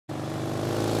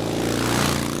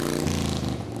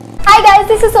Hi guys,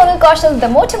 this is Sonal Kaushal the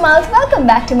motor mouth. Welcome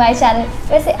back to my channel.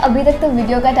 वैसे अभी तक तो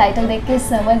video का टाइटल देख के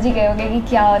समझ ही गए होंगे कि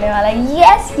क्या होने वाला है।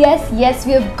 Yes yes yes,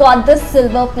 we have got the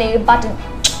silver play button.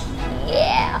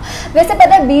 वैसे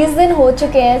पता है 20 दिन हो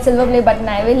चुके हैं सिल्वर प्ले बटन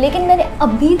आए हुए, लेकिन मैंने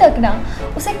अभी तक ना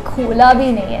उसे खोला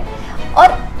भी नहीं है।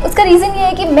 और उसका रीज़न ये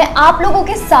है कि मैं आप लोगों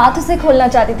के साथ उसे खोलना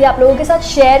चाहती थी, आप लोगों के साथ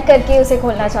शेयर करके उसे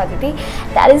खोलना चाहती थी।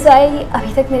 दैट इज़ वाई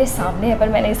अभी तक मेरे सामने है, पर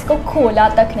मैंने इसको खोला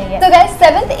तक नहीं है। तो guys,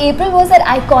 7 April was an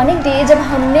iconic day जब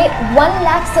हमने 1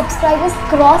 लाख सब्सक्राइबर्स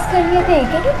क्रॉस कर लिए थे।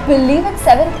 Can you believe it?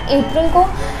 7 अप्रैल को।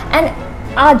 एंड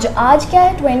आज क्या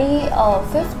है,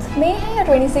 25 में है या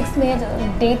 26 में है,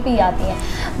 डेट भी आती है।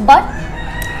 बट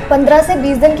 15 से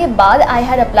 20 दिन के बाद I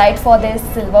had applied for this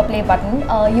silver play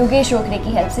button Yogesh रोकरे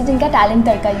की हेल्प से, जिनका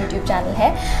टैलेंटर का यूट्यूब चैनल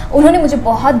है। उन्होंने मुझे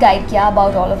बहुत गाइड किया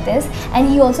about all of this and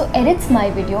he also edits my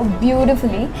video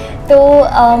beautifully. तो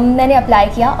मैंने अप्लाई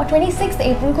किया और 26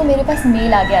 अप्रैल को मेरे पास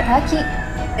मेल आ गया था कि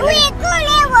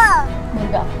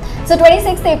सो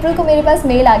 26 अप्रैल को मेरे पास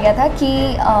मेल आ गया था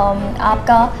कि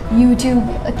आपका यूट्यूब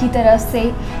की तरफ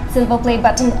से सिल्वर प्ले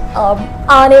बटन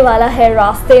आने वाला है,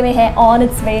 रास्ते में है, on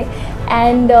it's way.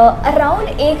 And around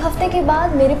एक हफ्ते के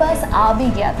बाद मेरे पास आ भी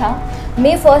गया था।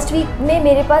 मई फर्स्ट वीक में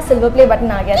मेरे पास सिल्वर प्ले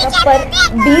बटन आ गया था, पर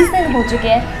 20 दिन हो चुके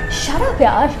हैं। शरा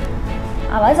प्यार,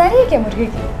 आवाज़ आ रही है क्या मुर्गे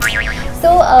की? सो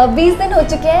 20 दिन हो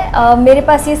चुके हैं, मेरे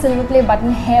पास ये सिल्वर प्ले बटन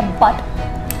है, बट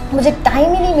मुझे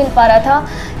टाइम ही नहीं मिल पा रहा था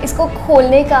इसको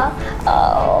खोलने का।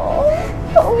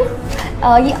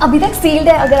 ये अभी तक सील्ड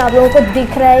है, अगर आप लोगों को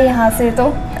दिख रहा है यहाँ से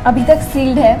तो अभी तक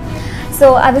सील्ड है।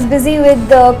 सो I was busy with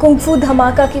kung फू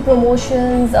धमाका की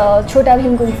प्रमोशंस, छोटा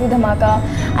भीम कुंग फू धमाका।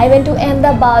 I went to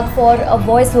Ahmedabad for a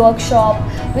voice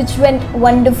workshop which went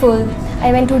wonderful.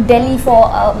 I went to Delhi for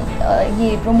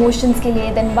ये प्रमोशंस के लिए।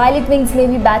 देन वायलेट विंग्स में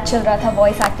भी बैच चल रहा था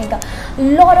वॉइस एक्टिंग का।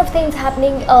 Lot of things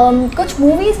happening. कुछ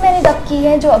मूवीज़ मैंने डब की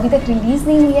है जो अभी तक रिलीज़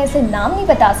नहीं हुई है, ऐसे नाम नहीं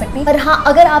बता सकती। पर हाँ,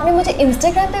 अगर आपने मुझे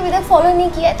इंस्टाग्राम पे अभी तक फॉलो नहीं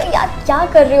किया है तो यार क्या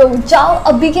कर रहे हो, जाओ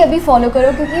अभी के अभी फॉलो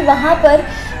करो, क्योंकि वहाँ पर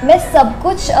मैं सब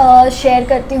कुछ शेयर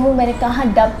करती हूँ। मैंने कहाँ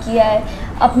डब किया है,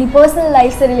 अपनी पर्सनल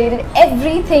लाइफ से related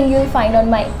everything you will find on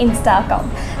my Insta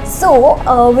account.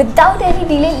 So without any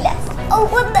delay, let's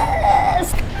open this.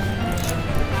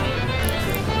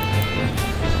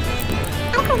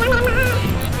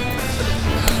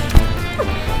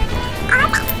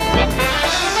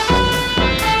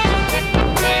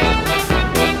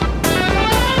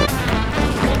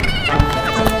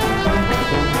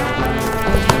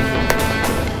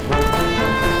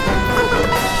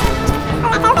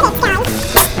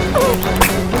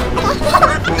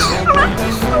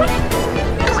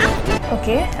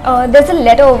 Okay, there's a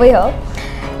letter over here.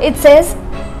 It says,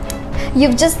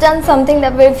 "You've just done something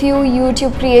that very few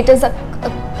YouTube creators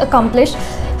accomplish."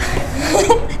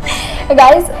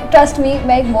 Guys, trust me,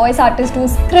 मैं एक voice artist हूँ।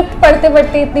 Script पढ़ते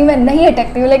पढ़ते इतनी मैं नहीं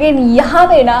अटकती हूँ, लेकिन यहाँ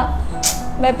पे ना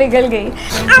मैं पिघल गई।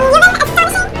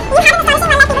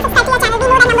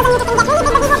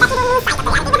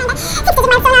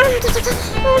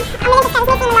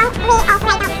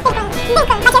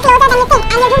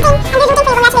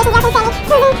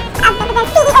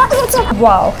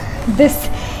 Wow, this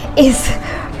is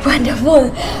wonderful.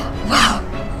 Wow,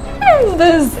 and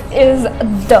this is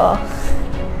the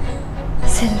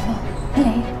silver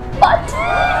play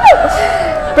button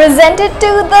presented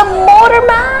to the motor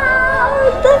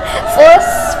mouth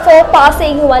for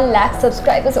passing 1 lakh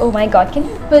subscribers. Oh my god, can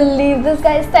you believe this,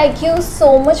 guys? Thank you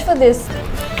so much for this.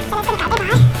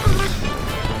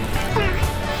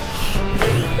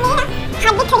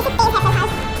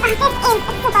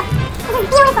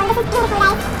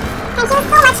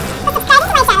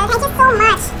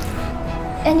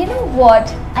 And you know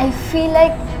what? I feel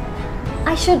like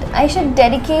I should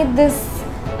dedicate this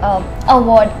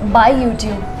award by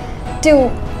YouTube to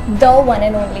the one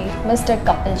and only Mr.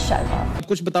 Kapil Sharma.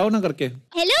 कुछ बताओ ना करके।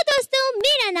 Hello दोस्तों,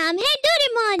 मेरा नाम है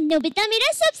Doraemon. Nobita मेरा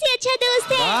सबसे अच्छा दोस्त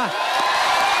है।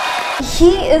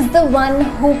 He is the one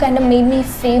who kind of made me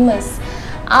famous.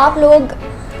 आप लोग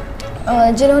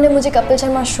जिन्होंने मुझे कपिल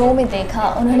शर्मा शो में देखा,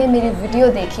 उन्होंने मेरे वीडियो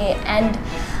देखे and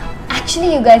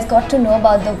actually you guys got to know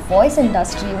about the voice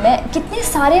industry. मैं कितने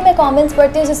सारे मैं कमेंट्स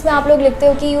पढ़ती हूँ जिसमें आप लोग लिखते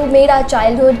हो कि you made our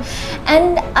childhood,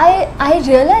 and I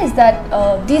realise that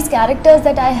these characters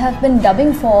that I have been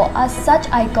dubbing for are such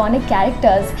iconic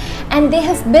characters and they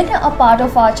have been a part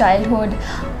of our childhood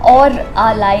और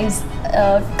आवर लाइव्स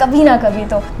कभी ना कभी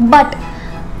तो। But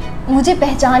मुझे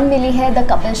पहचान मिली है the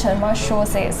Kapil Sharma show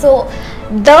से। So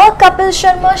the Kapil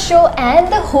Sharma show and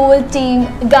the whole team,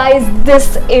 guys,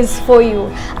 this is for you.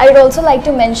 I would also like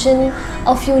to mention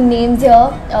a few names here.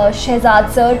 Shehzad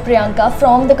sir, Priyanka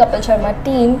from the Kapil Sharma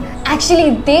team. Actually,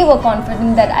 they were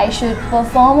confident that I should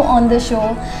perform on the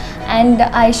show, and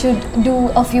I should do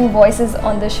a few voices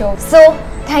on the show. So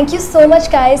thank you so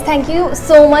much guys, thank you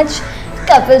so much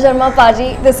Kapil Sharma Paji,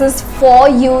 this is for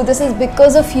you, this is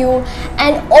because of you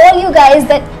and all you guys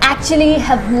that actually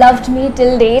have loved me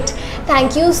till date.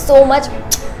 Thank you so much.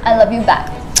 I love you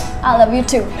back. I love you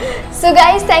too. So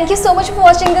guys, thank you so much for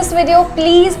watching this video.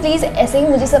 Please ऐसे ही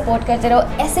मुझे support करते रहो,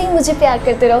 ऐसे ही मुझे प्यार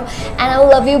करते रहो and I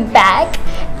love you back.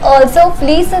 Also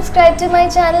please subscribe to my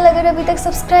channel अगर अभी तक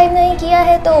सब्सक्राइब नहीं किया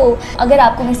है तो. अगर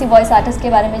आपको किसी वॉइस आर्टिस्ट के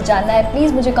बारे में जानना है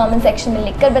प्लीज़ मुझे कमेंट सेक्शन में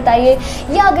लिखकर बताइए,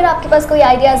 या अगर आपके पास कोई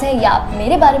आइडियाज़ हैं या आप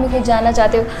मेरे बारे में कुछ जानना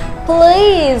चाहते हो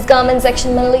प्लीज़ कमेंट सेक्शन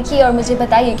में लिखिए और मुझे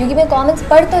बताइए, क्योंकि मैं कमेंट्स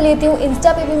पढ़ तो लेती हूँ,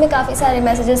 इंस्टा पे भी मैं काफ़ी सारे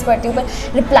मैसेजेस पढ़ती हूँ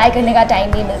पर रिप्लाई करने का टाइम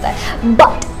नहीं मिलता है.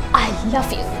 But I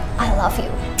love you. I love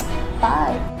you.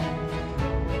 Bye.